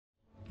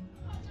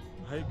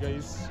Hi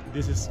guys,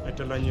 this is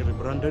Etalanyi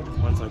rebranded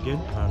once again,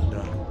 and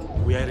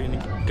we are in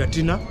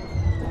Gatina.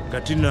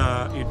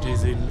 Gatina, it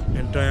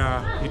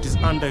is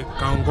under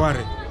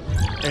Kawangware,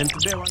 and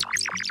today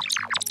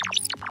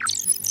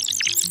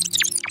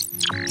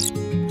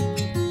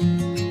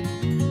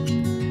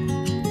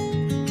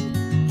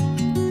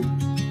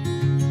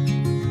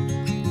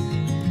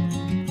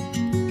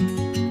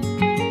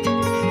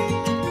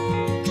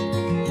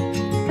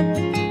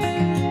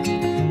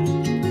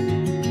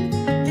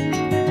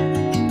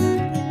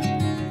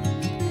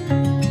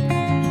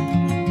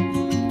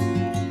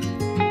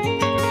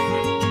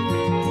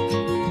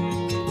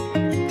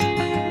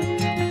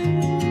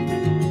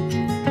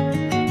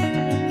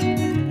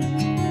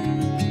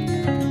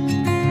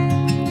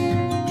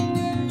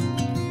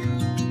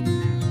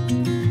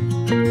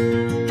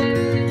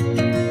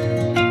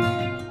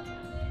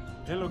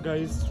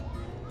guys,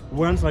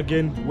 once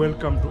again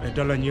welcome to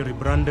Etalanyi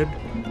rebranded,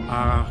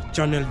 a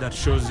channel that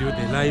shows you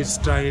the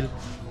lifestyle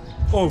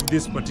of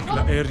this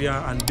particular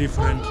area and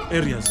different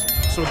areas.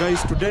 So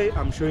guys, today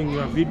I'm showing you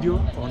a video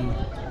on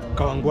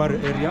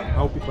Kawangware area,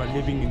 how people are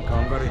living in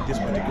Kawangware in this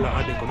particular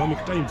hard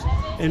economic times.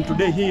 And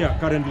today here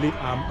currently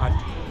I'm at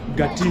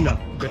Gatina.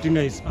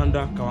 Gatina is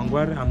under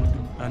Kawangware,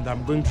 and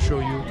I'm going to show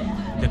you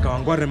the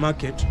Kawangware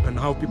Market and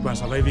how people are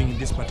surviving in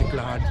this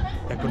particular hard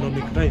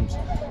economic times.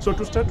 So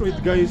to start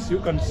with guys, you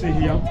can see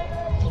here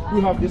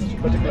we have this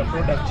particular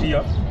product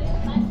here.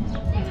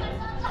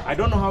 I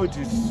don't know how it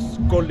is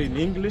called in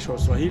English or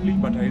Swahili,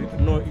 but I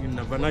know in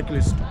a vernacular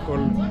it's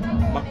called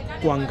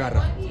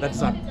Kwangara.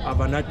 That's a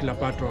vernacular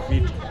part of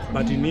it,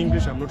 but in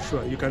English I'm not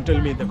sure. You can tell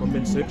me in the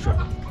comment section.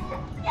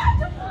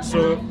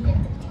 So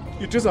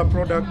it is a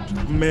product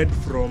made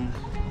from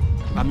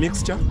a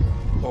mixture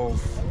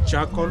of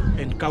charcoal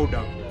and cow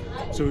dung.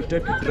 So you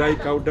take dry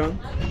cow dung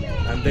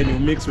and then you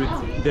mix with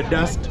the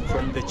dust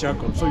from the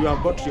charcoal. So you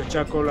have got your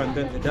charcoal and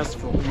then the dust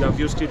from you have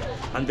used it,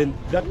 and then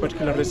that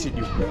particular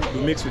residue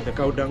you mix with the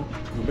cow dung,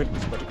 you make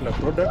this particular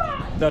product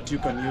that you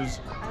can use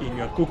in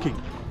your cooking.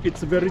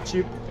 It's very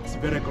cheap, it's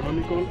very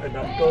economical, and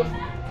I'm told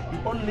you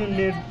only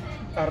need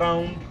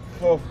around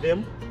 4 of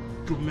them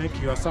to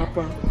make your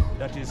supper.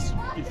 That is,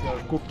 if you are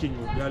cooking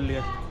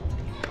ugali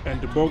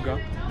and boga,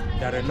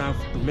 they're enough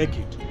to make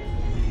it.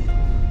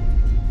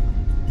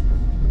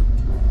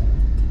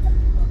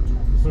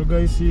 So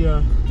guys,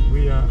 here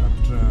we are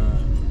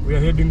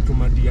heading to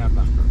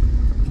Madiaba,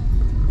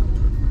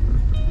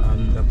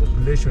 and the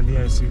population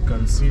here, as you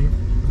can see,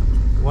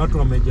 watu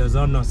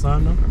wamejazana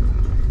sana.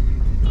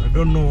 I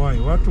don't know why.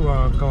 Watu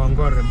wa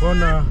Kawangware,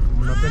 mbona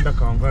mnapenda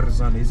Kawangware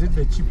sana? Is it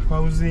the cheap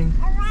housing?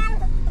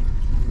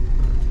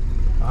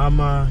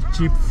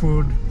 Cheap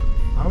food?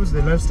 How is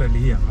the lifestyle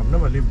here? I've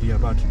never lived here,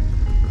 but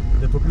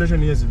the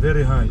population here is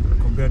very high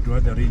compared to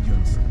other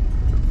regions.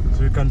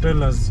 So you can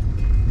tell us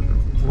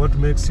what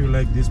makes you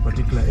like this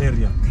particular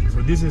area.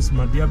 So this is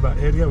Madiaba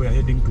area. We are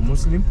heading to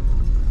Muslim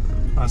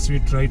as we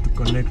try to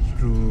connect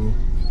to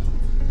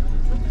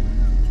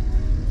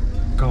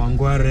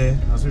Kawangware,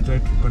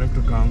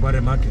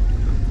 Kawangware Market.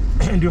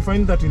 And you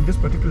find that in this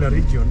particular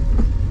region,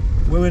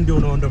 wewe ndio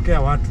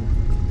unaondokea watu.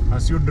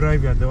 As you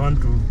drive, you are the one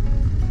to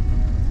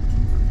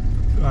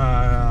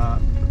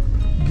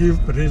give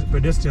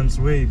pedestrians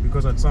way,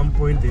 because at some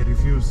point they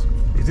refuse.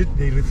 Is it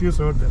they refuse,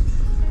 or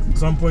at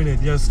some point they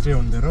just stay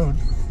on the road?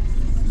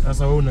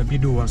 Sasa wewe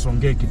unabidi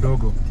wasongee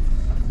kidogo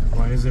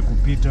waweze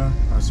kupita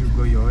as you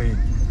go your way.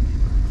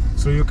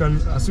 So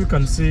as you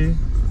can see,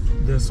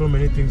 there's so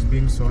many things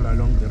being sold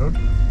along the road.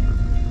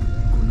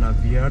 Kuna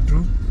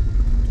viatu,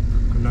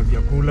 kuna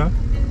vyakula.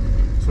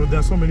 So there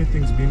are so many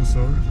things being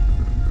sold.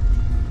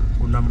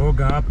 Kuna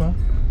mboga hapa.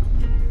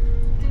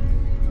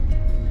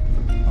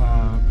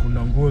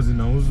 Kuna nguo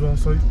zinauzwa.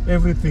 So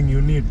everything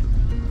you need.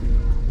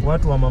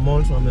 Watu wa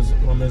malls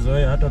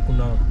wamezoea, hata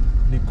kuna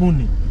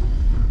nikuni.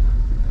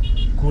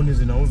 Kuni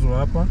zinauzwa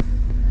hapa.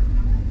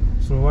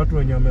 So watu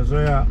wenye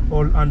wamezoea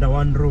all under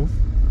one roof.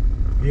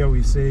 Here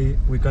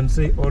we can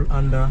say all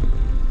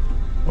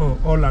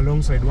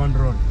alongside one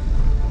road.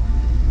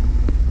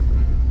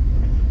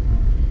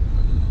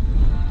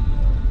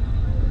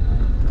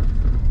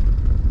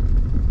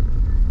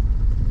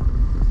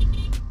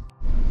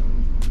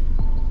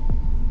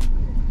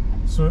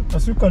 So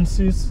as you can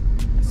see,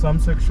 some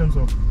sections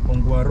of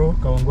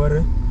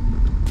Kawangware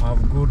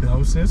have good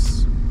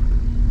houses.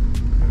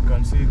 You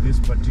can see this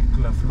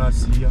particular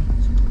flats here.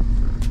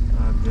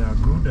 They are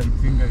good. I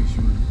think I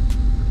should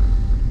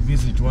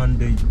visit one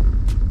day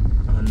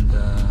and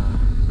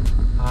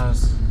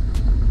ask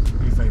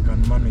if I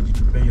can manage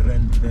to pay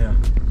rent there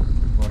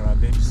for a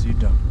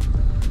bed-sitter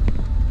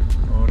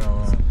or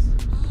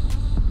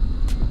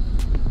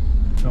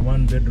a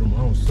one-bedroom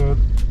house. So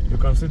you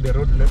can see the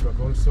road network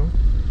also.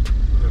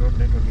 The road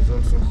network is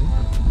also good,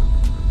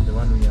 the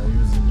one we are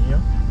using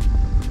here.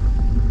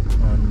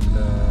 And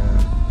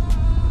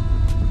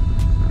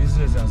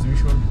business as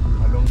usual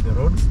along the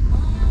roads,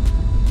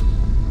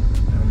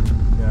 and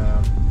they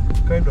are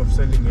kind of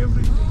selling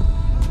everything.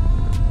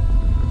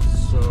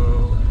 So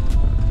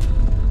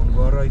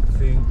Kawangware, I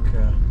think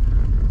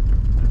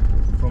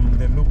from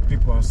the look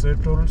people are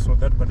settled, so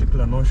that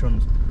particular notion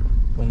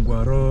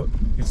Ongwaro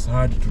is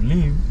hard to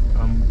live.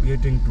 I'm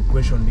getting to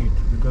question it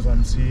because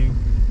I'm seeing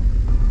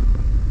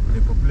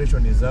the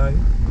population is high,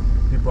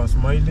 people are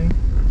smiling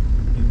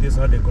in these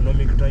hard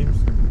economic times,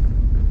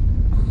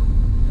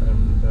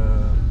 and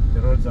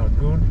the roads are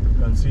good.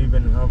 You can see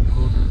even we have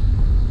good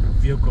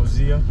vehicles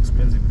here,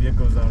 expensive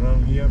vehicles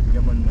around here,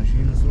 German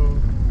machines. So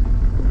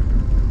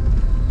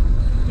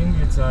I think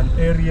it's an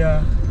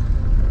area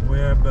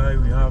whereby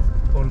we have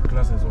all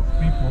classes of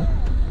people,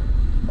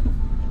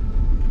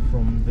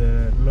 from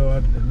the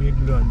lower, the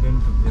middle, and then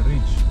to the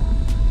rich,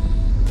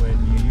 when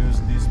you use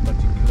this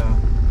particular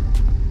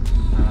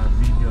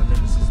video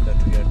analysis that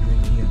we are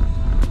doing here.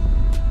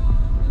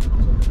 So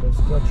the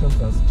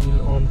constructions are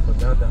still on for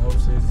the other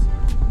houses,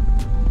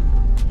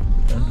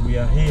 and we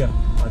are here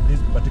at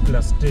this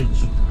particular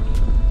stage.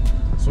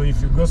 So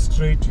if you go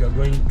straight, you are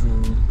going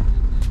to,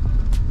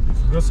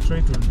 you'll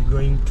be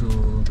going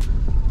to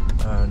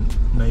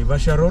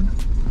Naivasha Road,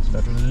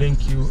 that will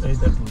link you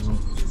either to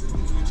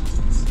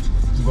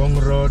Gong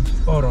Road,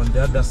 or on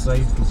the other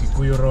side to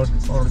Kikuyu Road,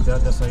 or the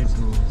other side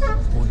to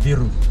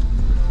Udhiru.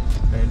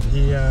 And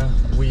here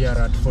we are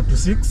at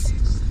 46,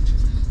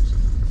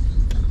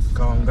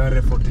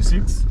 Kawangware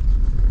 46,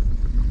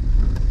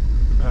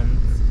 and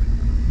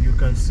you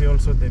can see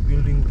also the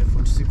building, the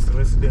 46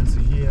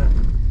 residency here.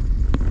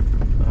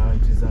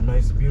 It is a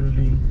nice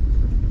building,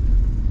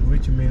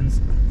 which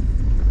means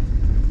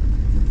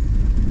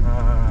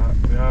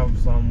we have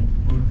some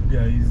good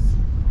guys,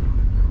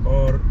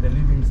 or the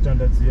living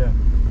standards here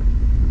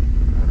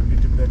are a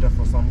bit better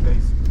for some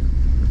guys.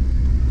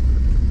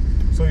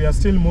 So we are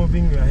still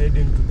moving, we are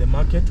heading to the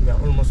market. We are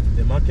almost to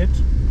the market.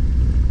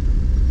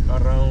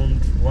 Around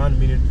 1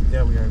 minute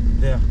there, we are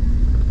there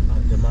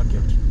at the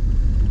market.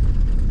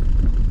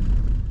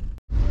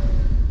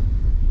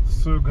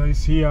 So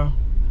guys, here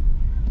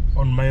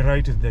on my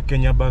right is the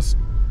Kenya Bus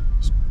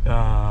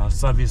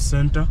Service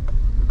Center,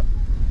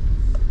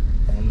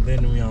 and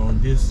then we are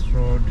on this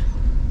road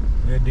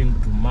heading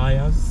to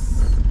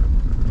Myers,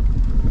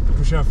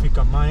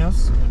 Tushafika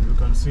Myers, and you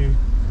can see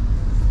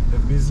the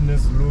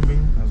business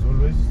looming as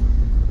always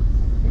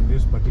in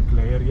this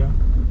particular area.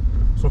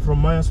 So from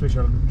Myers we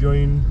shall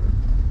join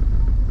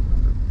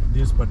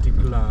this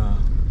particular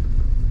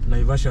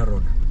Naivasha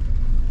Road.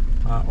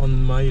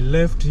 On my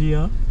left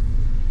here,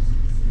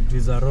 it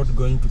is a road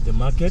going to the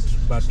market,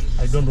 but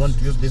I don't want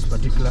to use this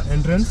particular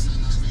entrance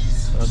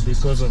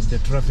because of the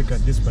traffic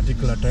at this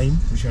particular time.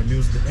 We shall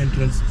use the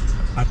entrance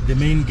at the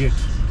main gate,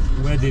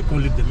 where they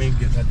call it the main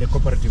gate, at the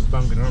cooperative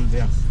bank around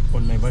there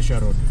on Naivasha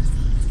Road.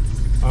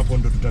 Hapo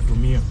ndo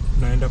tutatumia,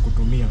 naenda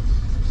kutumia.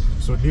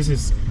 So this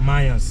is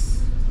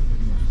Myers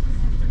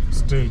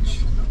stage,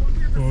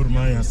 or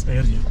Myers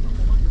area,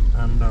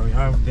 and we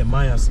have the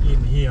Myers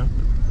Inn here,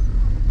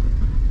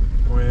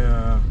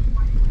 where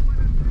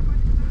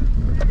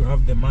we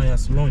have the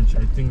Myers Lounge.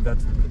 I think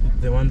that's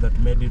the one that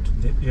made it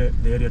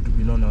the area to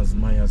be known as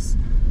Myers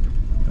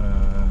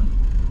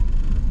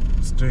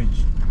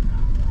stage.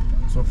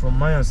 So from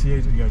Myers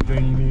here, we are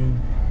joining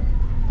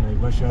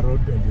Naivasha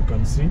Road, and you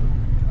can see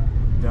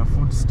there are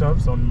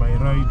foodstuffs. On my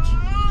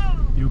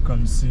right, you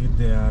can see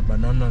there are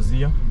bananas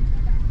here,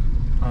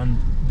 and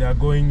they are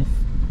going,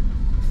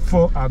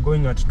 4 are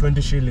going at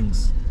 20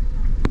 shillings.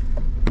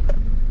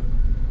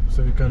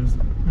 So you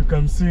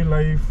can see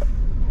life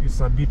is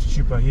a bit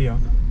cheaper here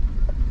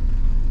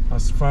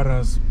as far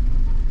as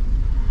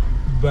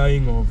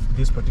buying of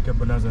this particular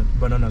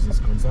bananas is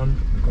concerned,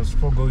 because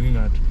 4 going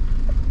at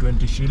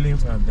 20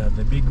 shillings are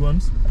the big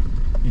ones.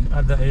 In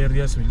other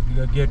areas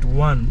we'll get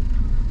 1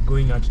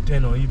 going at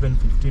 10 or even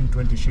 15,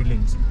 20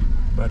 shillings,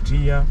 but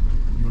here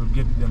you'll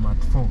get them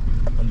at 4.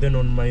 And then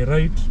on my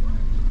right,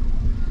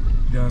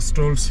 there are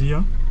stalls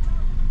here.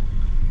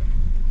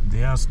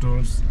 There are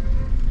stalls.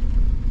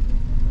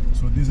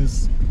 So this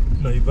is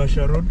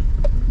Naivasha Road,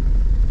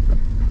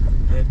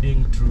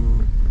 heading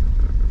to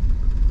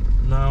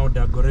now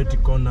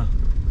Dagoreti Corner,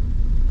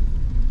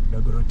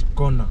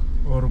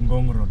 or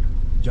Ngong Road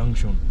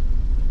Junction.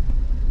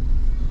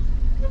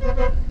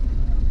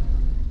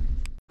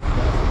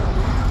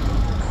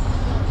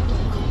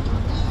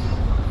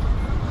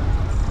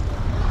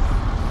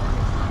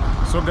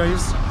 So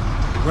guys,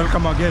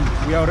 welcome again.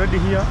 We are already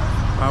here.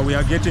 We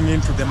are getting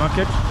into the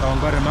market,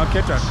 Kawangware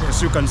Market.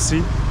 As you can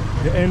see,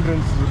 the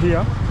entrance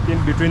here,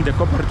 in between the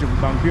cooperative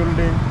bank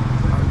building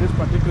and this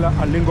particular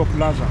Alingo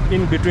Plaza,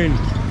 in between,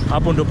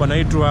 hapo ndo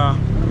panaitwa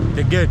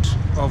the gate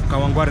of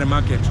Kawangware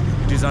Market.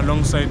 It is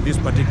alongside this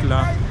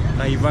particular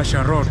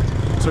Naivasha Road.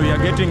 So we are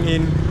getting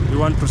in. We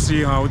want to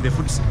see how the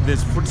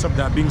foodstuffs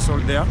that are being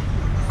sold there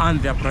and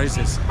their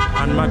prices.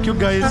 And mark you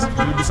guys,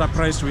 you'll be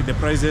surprised with the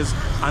prices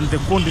and the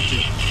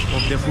quantity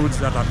of the foods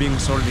that are being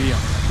sold here.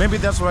 Maybe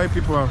that's why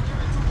people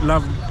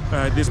love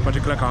this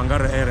particular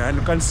Kawangware area. And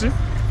you can see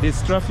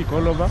there's traffic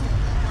all over.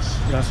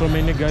 There are so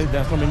many guys,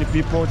 there are so many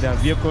people, there are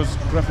vehicles,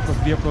 traffic of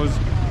vehicles,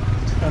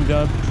 and there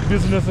are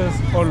businesses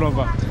all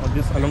over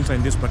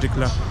alongside this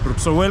particular route.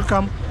 So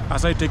welcome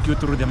as I take you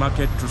through the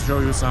market to show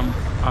you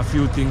a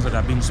few things that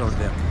are being sold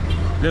there.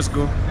 Let's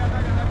go.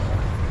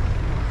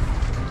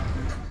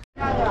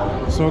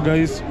 So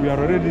guys, we are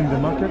already in the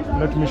market.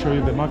 Let me show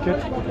you the market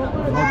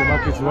and how the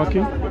market is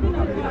working.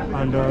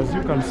 And as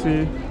you can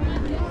see,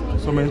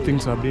 so many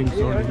things are being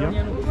sold here.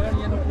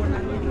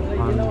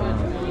 And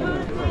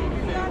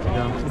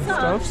there are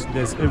foodstuffs.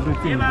 There's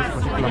everything in this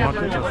particular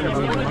market.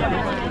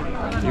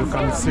 You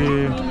can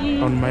see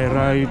on my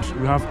right,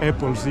 we have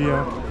apples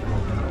here.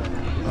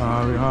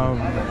 We have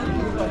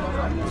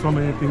so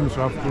many things.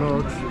 We have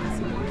clothes.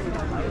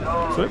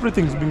 So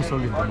everything is being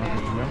sold in the market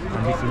here.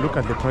 And if you look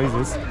at the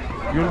prices,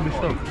 you'll be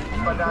shocked.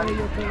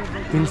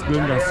 Things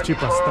going as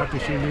cheap as 30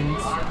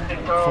 shillings,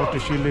 40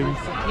 shillings,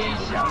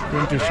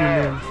 20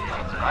 shillings,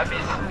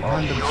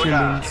 100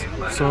 shillings.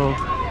 So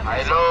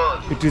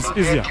it is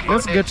easier.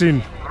 Let's get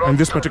in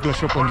this particular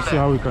shop and see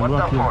how we can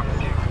work here.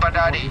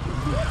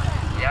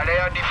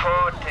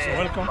 So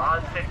welcome.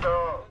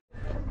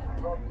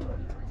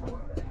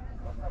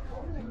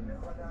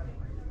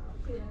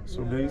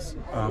 So guys,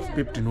 I've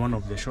peeped in one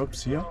of the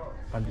shops here,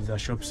 and it's a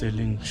shop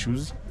selling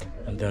shoes,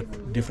 and there are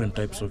different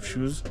types of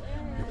shoes.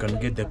 You can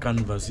get the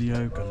canvas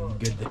here, you can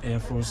get the Air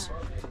Force,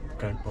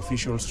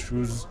 official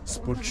shoes,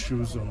 sports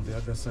shoes on the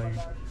other side.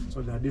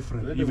 So they are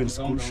different, even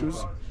school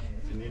shoes.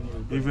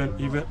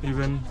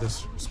 Even the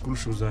school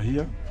shoes are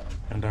here,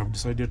 and I've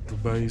decided to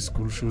buy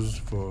school shoes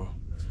for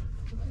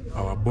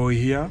our boy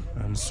here,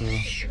 and so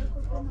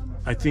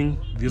I think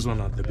this one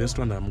are the best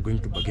one. I'm going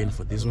to bargain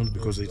for this one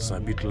because it's a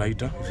bit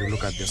lighter if you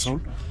look at the sole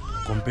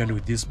compared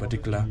with this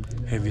particular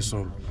heavy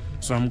sole.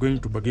 So I'm going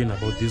to bargain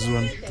about this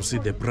one to see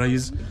the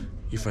price.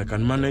 If I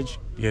can manage,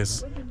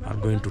 yes, I'm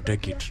going to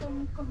take it.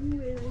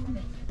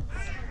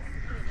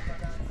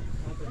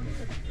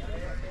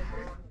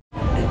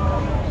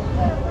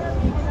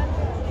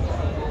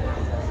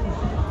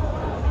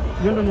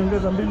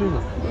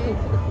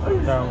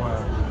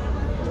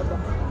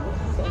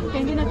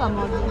 Pengine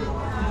kamoja.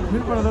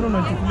 Nilikuwa nadhani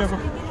unachukulia kwa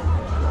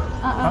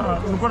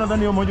nilikuwa nadhani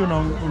hiyo moja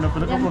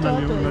unapeleka kwa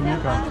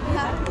unaniweka.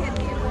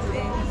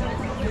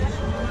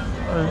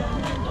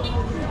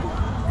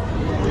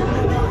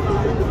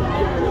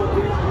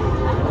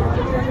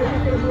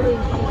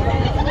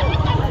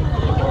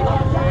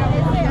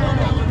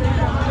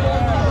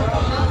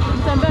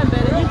 Mtembea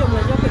mbele ndio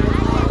mnajua kwa.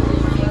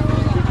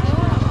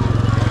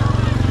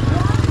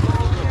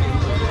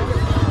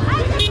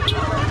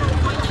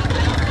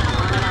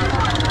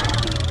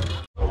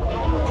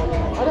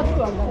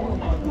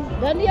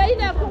 Ndani ya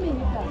ina kumi.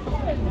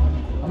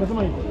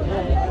 Amesema hivi.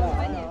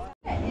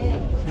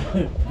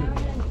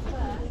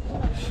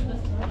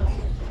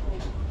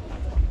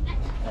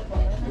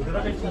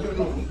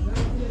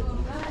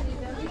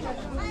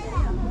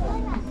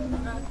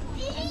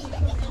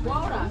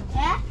 Bora.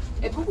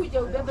 Ebuku je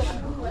ubebe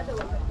kuku hata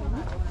wakati.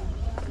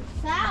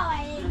 Sawa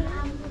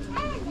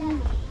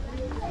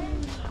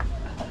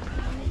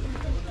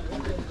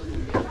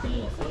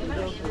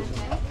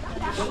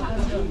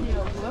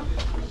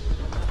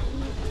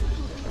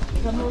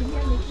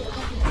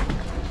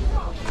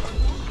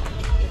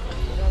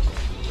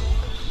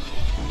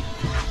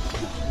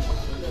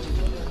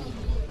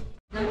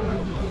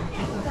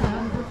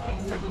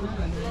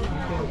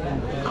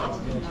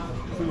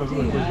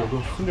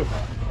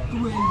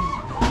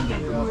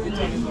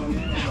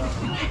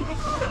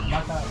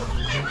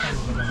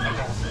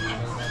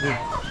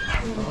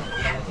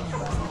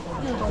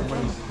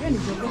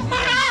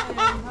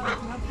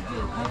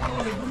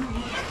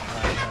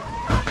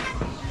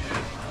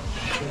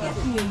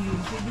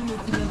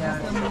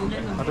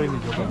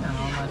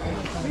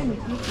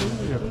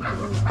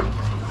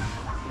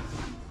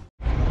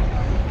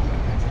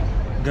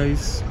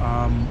Guys,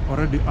 I'm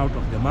already out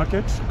of the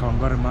market,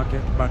 Kawangware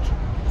Market, but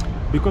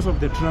because of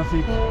the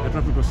traffic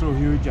was so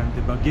huge, and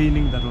the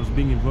bargaining that was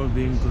being involved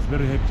in, it was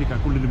very hectic. I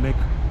couldn't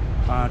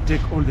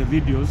take all the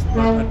videos,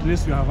 but at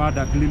least you have had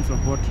a glimpse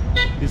of what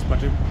this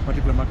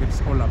particular market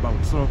is all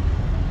about. So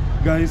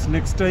guys,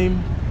 next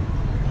time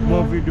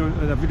more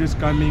videos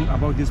coming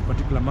about this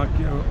particular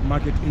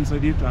market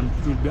inside it, and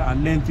it will be a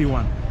lengthy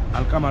one.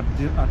 I'll come at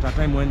a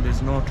time when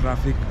there's no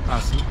traffic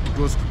as it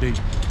was today.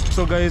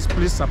 So guys,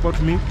 please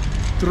support me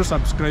through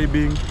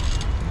subscribing.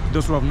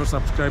 Those who have not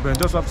subscribed, and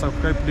those who have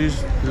subscribed,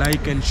 please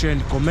like and share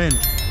and comment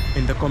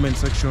in the comment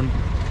section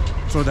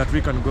so that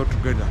we can go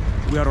together.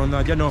 We are on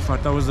the journey of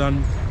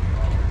 1,000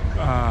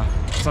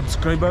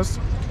 subscribers.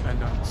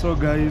 And so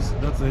guys,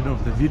 that's the end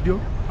of the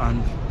video,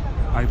 and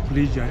I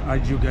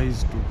urge you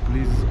guys to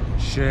please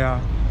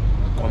share,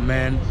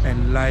 comment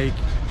and like,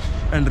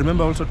 and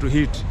remember also to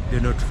hit the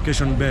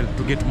notification bell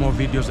to get more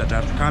videos that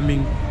are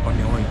coming on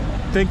your way.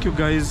 Thank you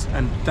guys,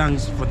 and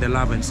thanks for the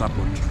love and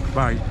support.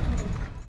 Bye.